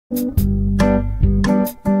Hi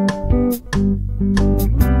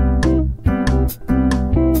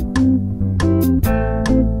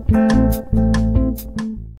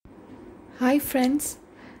friends,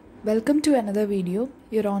 welcome to another video.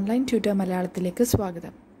 Your online tutor മലയാളത്തിലേക്ക്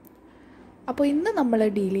സ്വാഗതം. അപ്പോൾ ഇന്ന് നമ്മൾ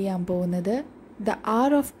ഡീൽ ചെയ്യാൻ പോകുന്നത് ദ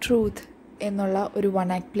ആർ ഓഫ് ട്രൂത്ത് എന്നുള്ള ഒരു വൺ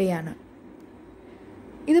ആക്ട് പ്ലേ ആണ്.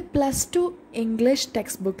 ഇത് +2 ഇംഗ്ലീഷ്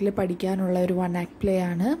ടെക്സ്റ്റ് ബുക്കിൽ പഠിക്കാനുള്ള ഒരു വൺ ആക്ട് പ്ലേ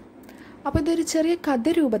ആണ്. അപ്പോൾ ഇതൊരു ചെറിയ കഥ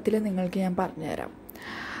രൂപത്തിൽ നിങ്ങൾക്ക് ഞാൻ പറഞ്ഞുതരാം.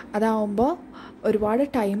 അതാവുമ്പോൾ ഒരുപാട്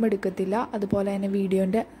ടൈം എടുക്കത്തില്ല, അതുപോലെ തന്നെ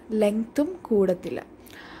വീഡിയോൻ്റെ ലെങ്ത്തും കൂടത്തില്ല.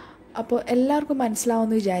 അപ്പോൾ എല്ലാവർക്കും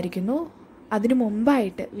മനസ്സിലാവുമെന്ന് വിചാരിക്കുന്നു. അതിനു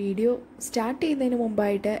മുമ്പായിട്ട്, വീഡിയോ സ്റ്റാർട്ട് ചെയ്യുന്നതിന്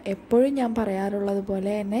മുമ്പായിട്ട് എപ്പോഴും ഞാൻ പറയാറുള്ളത്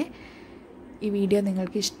പോലെ തന്നെ ഈ വീഡിയോ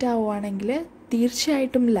നിങ്ങൾക്ക് ഇഷ്ടമാവുകയാണെങ്കിൽ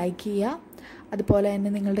തീർച്ചയായിട്ടും ലൈക്ക് ചെയ്യുക. അതുപോലെ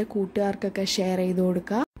തന്നെ നിങ്ങളുടെ കൂട്ടുകാർക്കൊക്കെ ഷെയർ ചെയ്ത്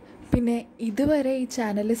കൊടുക്കുക. പിന്നെ ഇതുവരെ ഈ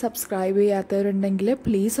ചാനൽ സബ്സ്ക്രൈബ് ചെയ്യാത്തവരുണ്ടെങ്കിൽ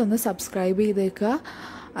പ്ലീസ് ഒന്ന് സബ്സ്ക്രൈബ് ചെയ്തേക്കുക.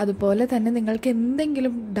 അതുപോലെ തന്നെ നിങ്ങൾക്ക്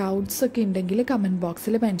എന്തെങ്കിലും ഡൗട്ട്സൊക്കെ ഉണ്ടെങ്കിൽ കമൻറ്റ്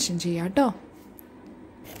ബോക്സിൽ മെൻഷൻ ചെയ്യാം കേട്ടോ.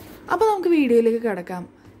 അപ്പോൾ നമുക്ക് വീഡിയോയിലേക്ക് കിടക്കാം.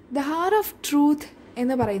 ദ ആർ ഓഫ് ട്രൂത്ത്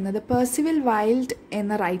എന്ന് പറയുന്നത് പെർസിവൽ വൈൽഡ്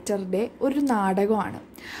എന്ന റൈറ്ററുടെ ഒരു നാടകമാണ്.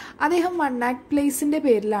 അദ്ദേഹം വൺ ആക്ട് പ്ലേസിൻ്റെ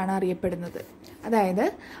പേരിലാണ് അറിയപ്പെടുന്നത്. അതായത്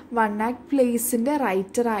വൺ ആക്ട് പ്ലേസിൻ്റെ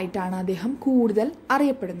റൈറ്ററായിട്ടാണ് അദ്ദേഹം കൂടുതൽ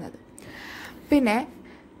അറിയപ്പെടുന്നത്. പിന്നെ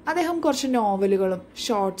അദ്ദേഹം കുറച്ച് നോവലുകളും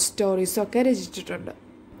ഷോർട്ട് സ്റ്റോറീസും ഒക്കെ രചിച്ചിട്ടുണ്ട്.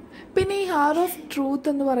 പിന്നെ ഈ ആർ ഓഫ് ട്രൂത്ത്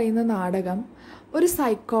എന്ന് പറയുന്ന നാടകം ഒരു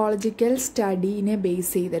സൈക്കോളജിക്കൽ സ്റ്റഡീനെ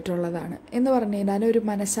ബേസ് ചെയ്തിട്ടുള്ളതാണ്. എന്ന് പറഞ്ഞു കഴിഞ്ഞാൽ ഒരു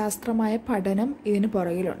മനഃശാസ്ത്രമായ പഠനം ഇതിന്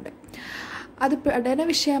പുറകിലുണ്ട്. അത് പഠന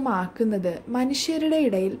വിഷയമാക്കുന്നത് മനുഷ്യരുടെ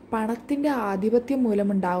ഇടയിൽ പണത്തിൻ്റെ ആധിപത്യം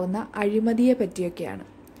മൂലമുണ്ടാകുന്ന അഴിമതിയെ പറ്റിയൊക്കെയാണ്.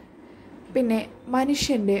 പിന്നെ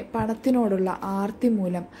മനുഷ്യൻ്റെ പണത്തിനോടുള്ള ആർത്തി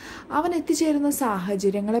മൂലം അവൻ എത്തിച്ചേരുന്ന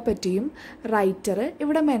സാഹചര്യങ്ങളെ പറ്റിയും റൈറ്റർ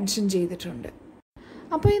ഇവിടെ മെൻഷൻ ചെയ്തിട്ടുണ്ട്.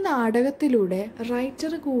 അപ്പോൾ ഈ നാടകത്തിലൂടെ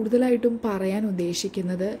റൈറ്റർ കൂടുതലായിട്ടും പറയാൻ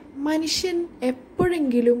ഉദ്ദേശിക്കുന്നത് മനുഷ്യൻ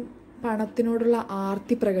എപ്പോഴെങ്കിലും പണത്തിനോടുള്ള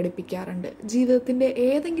ആർത്തി പ്രകടിപ്പിക്കാറുണ്ട്. ജീവിതത്തിൻ്റെ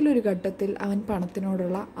ഏതെങ്കിലും ഒരു ഘട്ടത്തിൽ അവൻ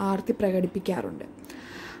പണത്തിനോടുള്ള ആർത്തി പ്രകടിപ്പിക്കാറുണ്ട്.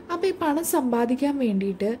 അപ്പോൾ ഈ പണം സമ്പാദിക്കാൻ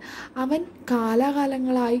വേണ്ടിയിട്ട് അവൻ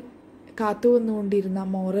കാലാകാലങ്ങളായി കാത്തുവന്നുകൊണ്ടിരുന്ന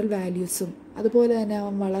മോറൽ വാല്യൂസും അതുപോലെ തന്നെ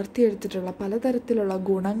അവൻ വളർത്തിയെടുത്തിട്ടുള്ള പലതരത്തിലുള്ള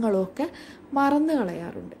ഗുണങ്ങളും ഒക്കെ മറന്നു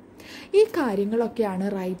കളയാറുണ്ട്. ഈ കാര്യങ്ങളൊക്കെയാണ്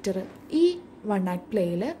റൈറ്റർ ഈ വൺ ആക്ട്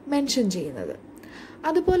പ്ലേയിൽ മെൻഷൻ ചെയ്യുന്നത്.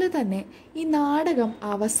 അതുപോലെ തന്നെ ഈ നാടകം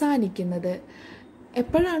അവസാനിക്കുന്നത്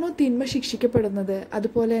എപ്പോഴാണോ തിന്മ ശിക്ഷിക്കപ്പെടുന്നത്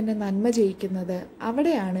അതുപോലെ തന്നെ നന്മ ജയിക്കുന്നത്,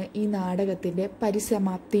 അവിടെയാണ് ഈ നാടകത്തിൻ്റെ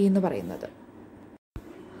പരിസമാപ്തി എന്ന് പറയുന്നത്.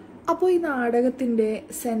 അപ്പോൾ ഈ നാടകത്തിൻ്റെ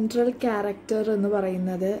സെൻട്രൽ ക്യാരക്ടർ എന്ന്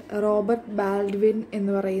പറയുന്നത് റോബർട്ട് ബാൽഡ്വിൻ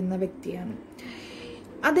എന്ന് പറയുന്ന വ്യക്തിയാണ്.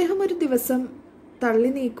 അദ്ദേഹം ഒരു ദിവസം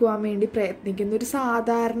തള്ളി നീക്കുവാൻ വേണ്ടി പ്രയത്നിക്കുന്ന ഒരു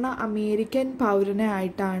സാധാരണ അമേരിക്കൻ പൗരനെ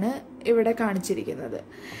ആയിട്ടാണ് ഇവിടെ കാണിച്ചിരിക്കുന്നത്.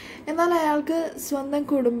 എന്നാൽ അയാൾക്ക് സ്വന്തം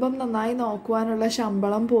കുടുംബം നന്നായി നോക്കുവാനുള്ള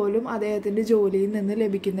ശമ്പളം പോലും അദ്ദേഹത്തിൻ്റെ ജോലിയിൽ നിന്ന്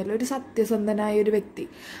ലഭിക്കുന്നില്ല. ഒരു സത്യസന്ധനായ ഒരു വ്യക്തി.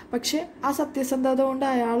 പക്ഷെ ആ സത്യസന്ധത കൊണ്ട്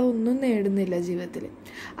അയാൾ ഒന്നും നേടുന്നില്ല ജീവിതത്തിൽ.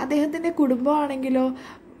 അദ്ദേഹത്തിൻ്റെ കുടുംബമാണെങ്കിലോ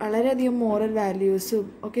വളരെയധികം മോറൽ വാല്യൂസും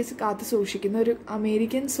ഒക്കെ കാത്തു സൂക്ഷിക്കുന്ന ഒരു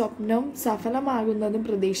അമേരിക്കൻ സ്വപ്നം സഫലമാകുന്നതും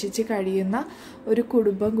പ്രതീക്ഷിച്ച് കഴിയുന്ന ഒരു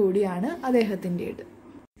കുടുംബം കൂടിയാണ് അദ്ദേഹത്തിൻ്റേത്.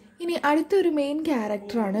 ഇനി അടുത്തൊരു മെയിൻ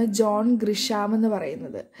ക്യാരക്ടറാണ് ജോൺ ഗ്രിഷാം എന്ന്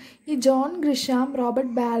പറയുന്നത്. ഈ ജോൺ ഗ്രിഷാം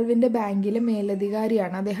റോബർട്ട് ബാൽവിൻ്റെ ബാങ്കിലെ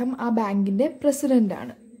മേലധികാരിയാണ്. അദ്ദേഹം ആ ബാങ്കിൻ്റെ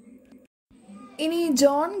പ്രസിഡൻ്റാണ്. ഇനി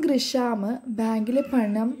ജോൺ ഗ്രിഷാം ബാങ്കിലെ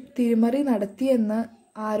പണം തിരിമറി നടത്തിയെന്ന്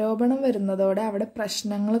ആരോപണം വരുന്നതോടെ അവിടെ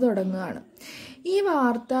പ്രശ്നങ്ങൾ തുടങ്ങുകയാണ്. ഈ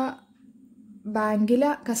വാർത്ത ബാങ്കിലെ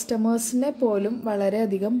കസ്റ്റമേഴ്സിനെ പോലും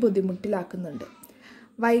വളരെയധികം ബുദ്ധിമുട്ടിലാക്കുന്നുണ്ട്.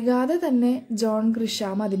 വൈകാതെ തന്നെ ജോൺ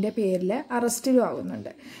ഗ്രിഷാം അതിൻ്റെ പേരിൽ അറസ്റ്റിലും ആകുന്നുണ്ട്.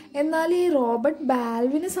 എന്നാൽ ഈ റോബർട്ട്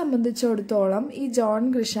ബാൽവിനെ സംബന്ധിച്ചിടത്തോളം ഈ ജോൺ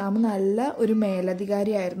ഗ്രിഷാം നല്ല ഒരു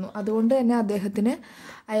മേലധികാരിയായിരുന്നു. അതുകൊണ്ട് തന്നെ അദ്ദേഹത്തിന്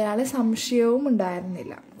അയാളെ സംശയവും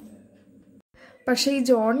ഉണ്ടായിരുന്നില്ല. പക്ഷേ ഈ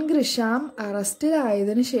ജോൺ ഗ്രിഷാം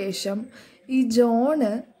അറസ്റ്റിലായതിനു ശേഷം ഈ ജോണ്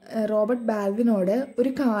റോബർട്ട് ബാൽവിനോട് ഒരു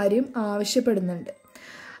കാര്യം ആവശ്യപ്പെടുന്നുണ്ട്.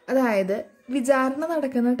 അതായത് വിചാരണ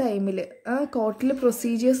നടക്കുന്ന ടൈമിൽ, കോർട്ടിൽ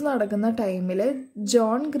പ്രൊസീജിയേഴ്സ് നടക്കുന്ന ടൈമിൽ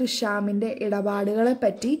ജോൺ ഗ്രിഷാമിൻ്റെ ഇടപാടുകളെ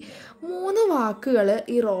പറ്റി 3 വാക്കുകൾ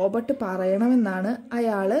ഈ റോബർട്ട് പറയണമെന്നാണ്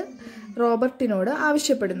അയാൾ റോബർട്ടിനോട്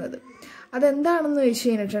ആവശ്യപ്പെടുന്നത്. അതെന്താണെന്ന് വെച്ച്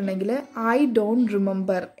കഴിഞ്ഞിട്ടുണ്ടെങ്കിൽ ഐ ഡോണ്ട്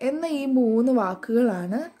റിമെമ്പർ എന്ന ഈ 3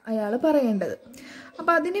 വാക്കുകളാണ് അയാൾ പറയേണ്ടത്.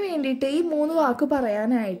 അപ്പോൾ അതിന് വേണ്ടിയിട്ട് ഈ 3 വാക്ക്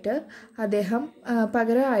പറയാനായിട്ട് അദ്ദേഹം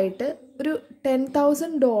പകരമായിട്ട് ഒരു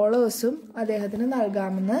 $10,000 അദ്ദേഹത്തിന്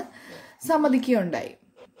നൽകാമെന്ന് സമ്മതിക്കുകയുണ്ടായി.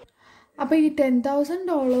 അപ്പോൾ ഈ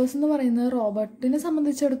 $10,000 എന്ന് പറയുന്നത് റോബർട്ടിനെ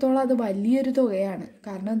സംബന്ധിച്ചിടത്തോളം അത് വലിയൊരു തുകയാണ്.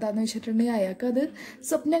 കാരണം എന്താണെന്ന് വെച്ചിട്ടുണ്ടെങ്കിൽ അയാൾക്ക് അത്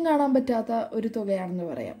സ്വപ്നം കാണാൻ പറ്റാത്ത ഒരു തുകയാണെന്ന്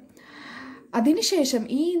പറയാം. അതിനുശേഷം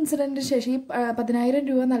ഈ ഇൻസിഡൻറ്റിന് ശേഷം ഈ 10,000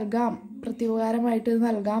 രൂപ നൽകാം, പ്രത്യുപകാരമായിട്ട്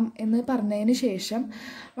നൽകാം എന്ന് പറഞ്ഞതിന് ശേഷം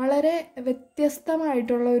വളരെ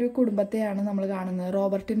വ്യത്യസ്തമായിട്ടുള്ള ഒരു കുടുംബത്തെയാണ് നമ്മൾ കാണുന്നത്.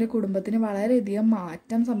 റോബർട്ടിൻ്റെ കുടുംബത്തിന് വളരെയധികം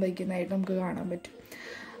മാറ്റം സംഭവിക്കുന്നതായിട്ട് നമുക്ക് കാണാൻ പറ്റും.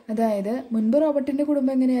 അതായത് മുൻപ് റോബർട്ടിൻ്റെ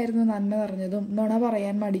കുടുംബം എങ്ങനെയായിരുന്നു? നന്മ നിറഞ്ഞതും നുണ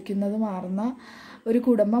പറയാൻ മടിക്കുന്നതുമാർന്ന ഒരു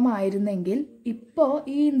കുടുംബമായിരുന്നെങ്കിൽ ഇപ്പോൾ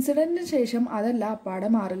ഈ ഇൻസിഡൻറ്റിന് ശേഷം അതല്ല, അപ്പാടെ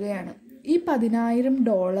മാറുകയാണ്. ഈ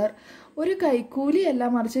 $10,000 ഒരു കൈക്കൂലിയല്ല,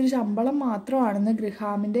 മറിച്ച് ഒരു ശമ്പളം മാത്രമാണെന്ന്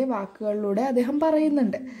ഗ്രഹാമിൻ്റെ വാക്കുകളിലൂടെ അദ്ദേഹം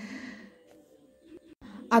പറയുന്നുണ്ട്.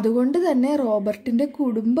 അതുകൊണ്ട് തന്നെ റോബർട്ടിൻ്റെ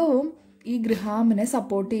കുടുംബവും ഈ ഗ്രഹാമിനെ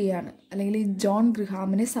സപ്പോർട്ട് ചെയ്യുകയാണ്, അല്ലെങ്കിൽ ഈ ജോൺ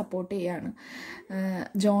ഗ്രഹാമിനെ സപ്പോർട്ട് ചെയ്യുകയാണ്.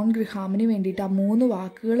 ജോൺ ഗ്രഹാമിന് വേണ്ടിയിട്ട് ആ 3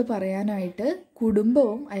 വാക്കുകൾ പറയാനായിട്ട്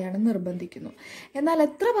കുടുംബവും അയാൾ നിർബന്ധിക്കുന്നു. എന്നാൽ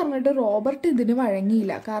എത്ര പറഞ്ഞിട്ട് റോബർട്ട് ഇതിന്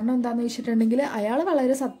വഴങ്ങിയില്ല. കാരണം എന്താണെന്ന് വെച്ചിട്ടുണ്ടെങ്കിൽ അയാൾ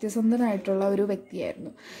വളരെ സത്യസന്ധനായിട്ടുള്ള ഒരു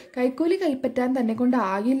വ്യക്തിയായിരുന്നു. കൈക്കൂലി കൈപ്പറ്റാൻ തന്നെ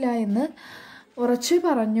കൊണ്ടാകില്ല എന്ന് ഉറച്ചു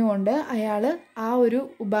പറഞ്ഞുകൊണ്ട് അയാൾ ആ ഒരു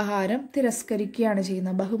ഉപഹാരം തിരസ്കരിക്കുകയാണ്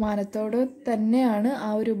ചെയ്യുന്നത്. ബഹുമാനത്തോടെ തന്നെയാണ്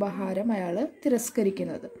ആ ഒരു ഉപഹാരം അയാൾ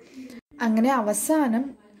തിരസ്കരിക്കുന്നത്. അങ്ങനെ അവസാനം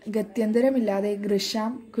ഗത്യന്തരമില്ലാതെ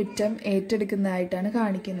ഗ്രഹാം കുറ്റം ഏറ്റെടുക്കുന്നതായിട്ടാണ്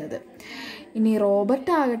കാണിക്കുന്നത്. ഇനി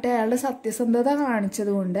റോബർട്ട് ആകട്ടെ അയാളുടെ സത്യസന്ധത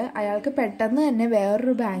കാണിച്ചതുകൊണ്ട് അയാൾക്ക് പെട്ടെന്ന് തന്നെ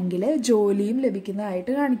വേറൊരു ബാങ്കിൽ ജോലിയും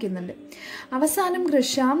ലഭിക്കുന്നതായിട്ട് കാണിക്കുന്നുണ്ട്. അവസാനം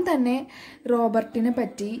ഗ്രഹാം തന്നെ റോബർട്ടിനെ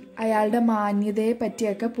പറ്റി, അയാളുടെ മാന്യതയെ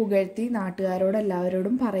പറ്റിയൊക്കെ പുകഴ്ത്തി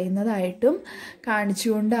നാട്ടുകാരോടെല്ലാവരോടും പറയുന്നതായിട്ടും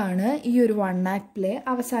കാണിച്ചുകൊണ്ടാണ് ഈ ഒരു 1 ആക്ട് പ്ലേ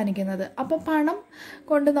അവസാനിക്കുന്നത്. അപ്പം പണം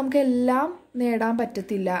കൊണ്ട് നമുക്കെല്ലാം നേടാൻ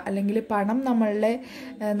പറ്റത്തില്ല, അല്ലെങ്കിൽ പണം നമ്മളുടെ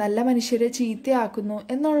നല്ല മനുഷ്യരെ ചീത്തയാക്കുന്നു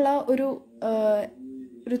എന്നുള്ള ഒരു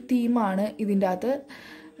തീമാണ് ഇതിൻ്റെ അകത്ത്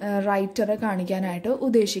റൈറ്ററെ കാണിക്കാനായിട്ട്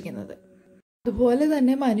ഉദ്ദേശിക്കുന്നത്. അതുപോലെ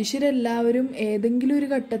തന്നെ മനുഷ്യരെല്ലാവരും ഏതെങ്കിലും ഒരു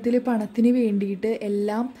ഘട്ടത്തിൽ പണത്തിന് വേണ്ടിയിട്ട്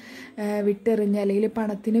എല്ലാം വിട്ടെറിഞ്ഞ് അല്ലെങ്കിൽ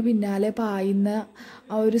പണത്തിന് പിന്നാലെ പായുന്ന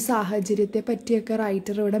ആ ഒരു സാഹചര്യത്തെ പറ്റിയൊക്കെ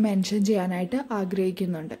റൈറ്റർ ഇവിടെ മെൻഷൻ ചെയ്യാനായിട്ട്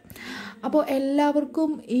ആഗ്രഹിക്കുന്നുണ്ട്. അപ്പോൾ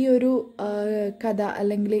എല്ലാവർക്കും ഈ ഒരു കഥ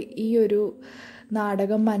അല്ലെങ്കിൽ ഈ ഒരു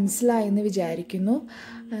നാടകം മനസ്സിലായെന്ന് വിചാരിക്കുന്നു.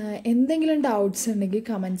 എന്തെങ്കിലും ഡൗട്ട്സ് ഉണ്ടെങ്കിൽ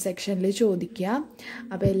കമൻറ്റ് സെക്ഷനിൽ ചോദിക്കുക.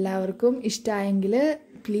 അപ്പോൾ എല്ലാവർക്കും ഇഷ്ടമായെങ്കിൽ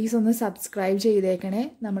പ്ലീസ് ഒന്ന് സബ്സ്ക്രൈബ് ചെയ്തേക്കണേ,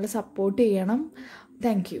 നമ്മൾ സപ്പോർട്ട് ചെയ്യണം.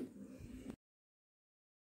 Thank you.